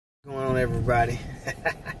What's going on, everybody?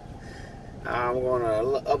 I'm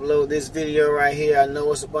gonna upload this video right here. I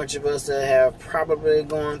know it's a bunch of us that have probably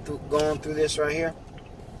gone through this right here.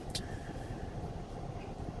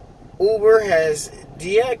 Uber has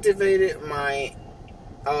deactivated my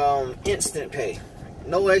instant pay.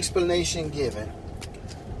 No explanation given.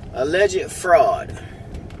 Alleged fraud.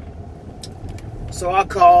 So I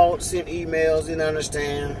called, sent emails, didn't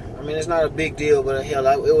understand. I mean, it's not a big deal, but hell,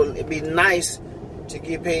 it'd be nice to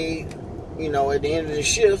get paid, you know, at the end of the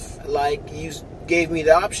shift, like you gave me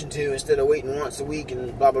the option to, instead of waiting once a week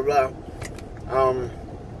and blah blah blah,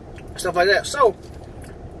 stuff like that. So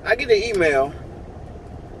I get an email,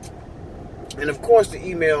 and of course the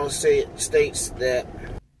email states that,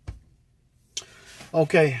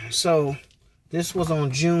 okay, so this was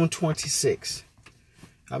on June 26th.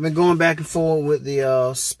 I've been going back and forth with the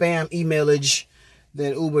spam emailage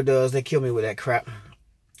that Uber does. They kill me with that crap.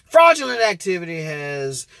 Fraudulent activity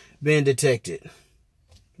has been detected.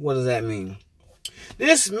 What does that mean?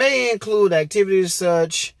 This may include activities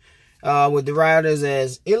such with the riders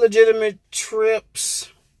as illegitimate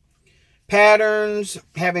trips, patterns,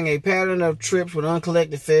 having a pattern of trips with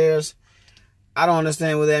uncollected fares. I don't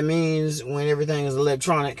understand what that means when everything is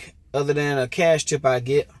electronic, other than a cash tip I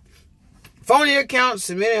get. Phony accounts,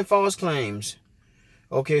 submitting false claims.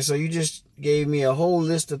 Okay, so you just gave me a whole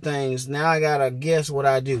list of things. Now I gotta guess what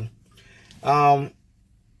I do. I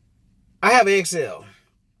have Excel.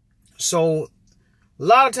 So a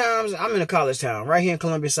lot of times I'm in a college town, right here in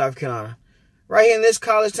Columbia, South Carolina. Right here in this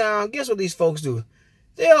college town, guess what these folks do?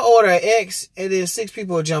 They'll order X and then 6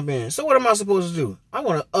 people will jump in. So what am I supposed to do? I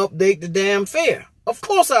want to update the damn fare. Of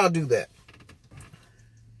course I'll do that.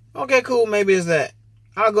 Okay, cool. Maybe it's that.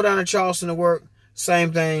 I'll go down to Charleston to work.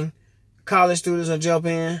 Same thing. College students will jump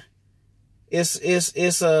in. It's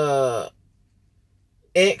a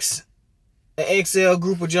XL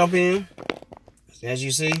group will jump in. As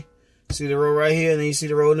you see the row right here, and then you see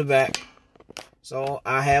the row in the back. So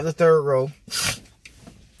I have the third row.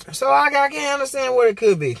 So I can't understand what it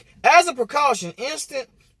could be. As a precaution, instant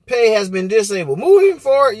pay has been disabled. Moving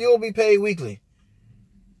forward, you'll be paid weekly.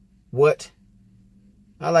 What?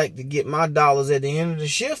 I like to get my dollars at the end of the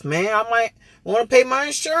shift, man. I might want to pay my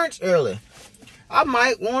insurance early. I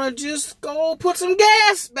might want to just go put some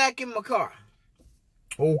gas back in my car.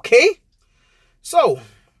 Okay? So,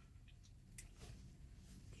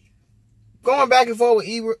 going back and forth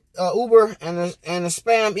with Uber and the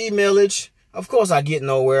spam emailage, of course I get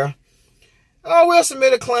nowhere. Oh, we'll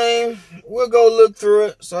submit a claim. We'll go look through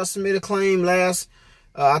it. So I submitted a claim last,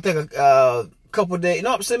 I think couple days.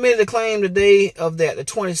 No, submitted a claim the day of that, the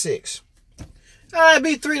 26th. It'll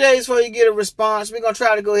be 3 days before you get a response. We're going to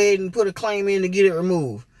try to go ahead and put a claim in to get it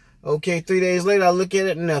removed. Okay, 3 days later, I look at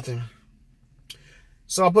it, nothing.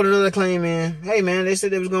 So I put another claim in. Hey, man, they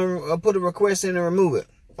said they was going to put a request in to remove it.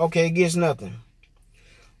 Okay, it gets nothing.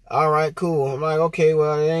 All right, cool. I'm like, okay,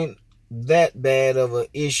 well, it ain't that bad of an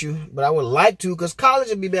issue, but I would like to, because college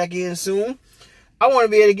will be back in soon. I want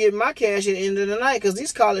to be able to get my cash at the end of the night, because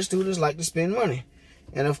these college students like to spend money.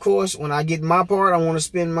 And of course, when I get my part, I want to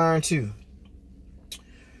spend mine too.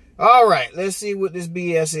 All right, let's see what this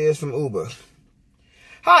BS is from Uber.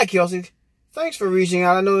 Hi, Kelsey. Thanks for reaching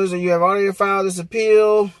out. I noticed that you have already filed this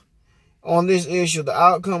appeal on this issue. The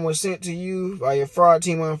outcome was sent to you by your fraud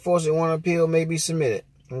team. Unfortunately, one appeal may be submitted.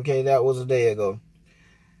 Okay, that was a day ago.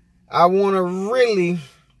 I would really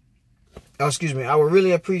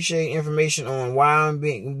appreciate information on why I'm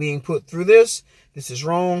being put through this. This is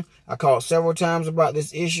wrong. I called several times about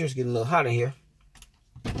this issue. It's getting a little hot in here.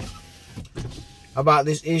 About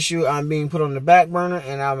this issue, I'm being put on the back burner,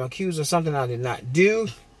 and I'm accused of something I did not do.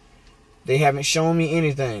 They haven't shown me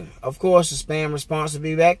anything. Of course, the spam response will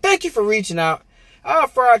be back. Thank you for reaching out. Our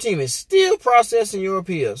fraud team is still processing your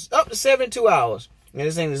appeals. Up to 72 hours. And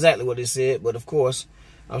this ain't exactly what it said, but of course,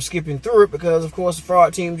 I'm skipping through it because, of course, the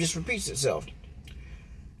fraud team just repeats itself.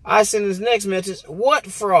 I send this next message. What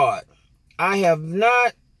fraud? I have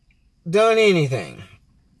not done anything.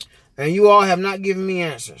 And you all have not given me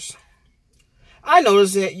answers. I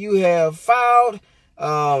noticed that you have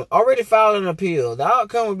already filed an appeal. The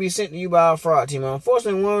outcome will be sent to you by our fraud team.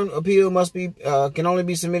 Unfortunately, one appeal can only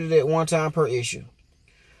be submitted at one time per issue.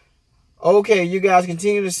 Okay, you guys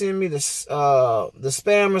continue to send me the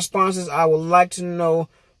spam responses. I would like to know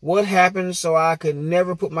what happened so I could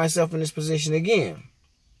never put myself in this position again.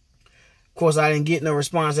 Of course, I didn't get no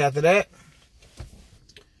response after that.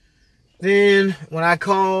 Then, when I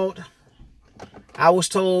called, I was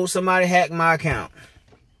told somebody hacked my account.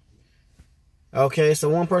 Okay, so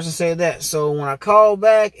one person said that. So when I called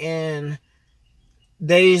back and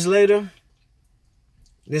days later,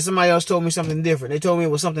 Then somebody else told me something different. They told me it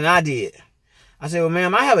was something I did. I said, well,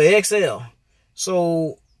 ma'am, I have an XL.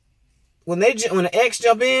 So when the X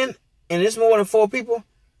jump in and it's more than 4 people,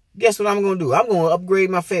 guess what I'm going to do? I'm going to upgrade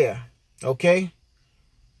my fare. Okay?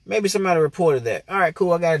 Maybe somebody reported that. All right,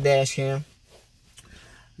 cool. I got a dash cam.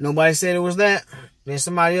 Nobody said it was that. Then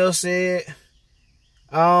somebody else said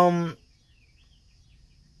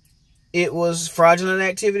it was fraudulent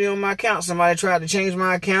activity on my account. Somebody tried to change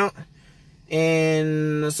my account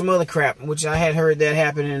and some other crap, which I had heard that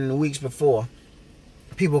happen in the weeks before.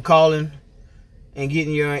 People calling and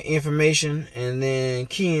getting your information and then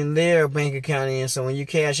keying their bank account in, so when you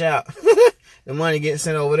cash out, the money gets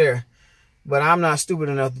sent over there. But I'm not stupid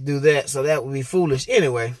enough to do that, so that would be foolish.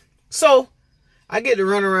 Anyway, so I get to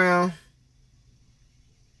run around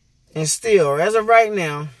and still, as of right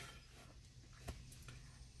now,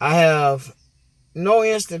 I have no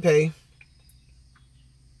instant pay.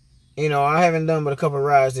 You know, I haven't done but a couple of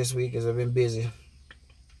rides this week because I've been busy.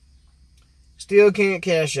 Still can't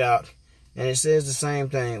cash out. And it says the same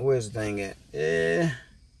thing. Where's the thing at? Can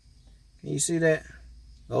you see that?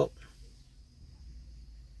 Oh.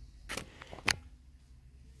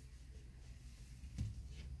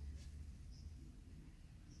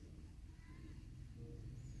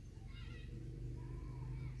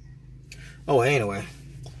 Oh, anyway.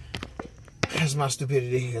 That's my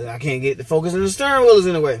stupidity. I can't get the focus and the steering wheel is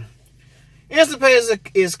in the way. Instant Pay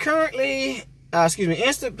is currently,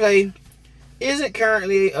 Instant Pay isn't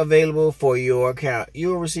currently available for your account. You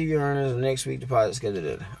will receive your earnings next week deposit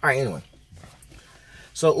scheduled. All right, anyway.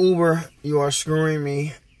 So Uber, you are screwing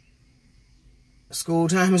me. School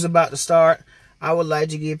time is about to start. I would like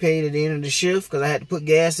to get paid at the end of the shift because I had to put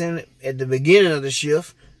gas in at the beginning of the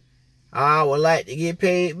shift. I would like to get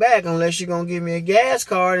paid back unless you're going to give me a gas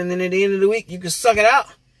card and then at the end of the week you can suck it out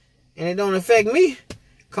and it don't affect me.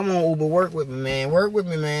 Come on, Uber, work with me, man. Work with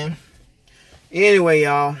me, man. Anyway,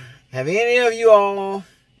 y'all, have any of you all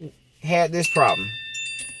had this problem?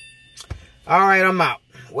 All right, I'm out.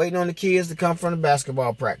 Waiting on the kids to come from the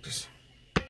basketball practice.